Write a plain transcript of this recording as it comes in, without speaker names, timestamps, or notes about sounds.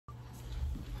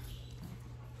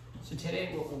So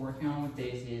today what we're working on with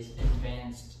Daisy is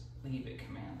advanced leave it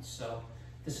commands. So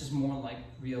this is more like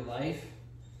real life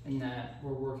in that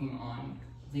we're working on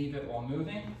leave it while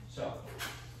moving. So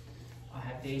I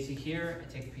have Daisy here,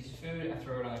 I take a piece of food, I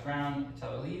throw it on the ground, I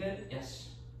tell her leave it, yes.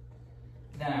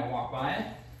 Then I walk by it.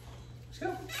 Let's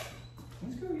go.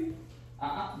 Let's go, you.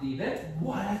 Leave it.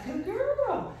 What a good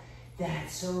girl.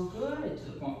 That's so good. To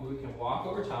the point where we can walk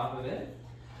over top of it.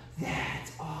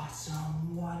 That's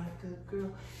awesome. What a good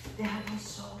girl. That was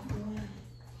so good.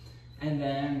 And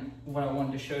then what I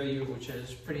wanted to show you, which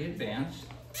is pretty advanced.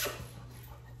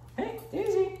 Hey,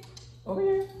 Daisy, over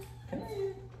here. Come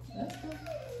here. Let's go.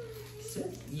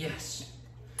 Sit. Yes.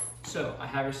 So I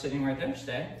have her sitting right there.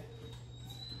 Stay.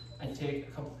 I take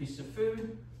a couple pieces of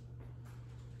food,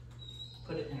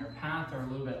 put it in her path or a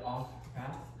little bit off her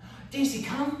path. Daisy,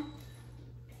 come.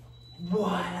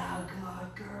 What a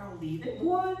good girl. Leave it.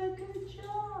 What a good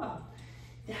job.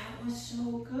 That was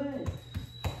so good.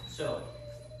 So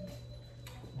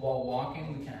while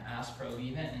walking, we can ask her to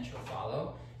leave it and she'll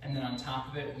follow. And then on top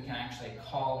of it, we can actually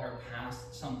call her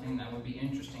past something that would be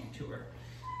interesting to her.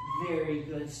 Very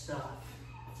good stuff.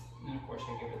 And then of course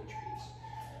I give her the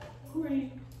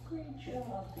trees. Great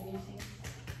job, Daisy.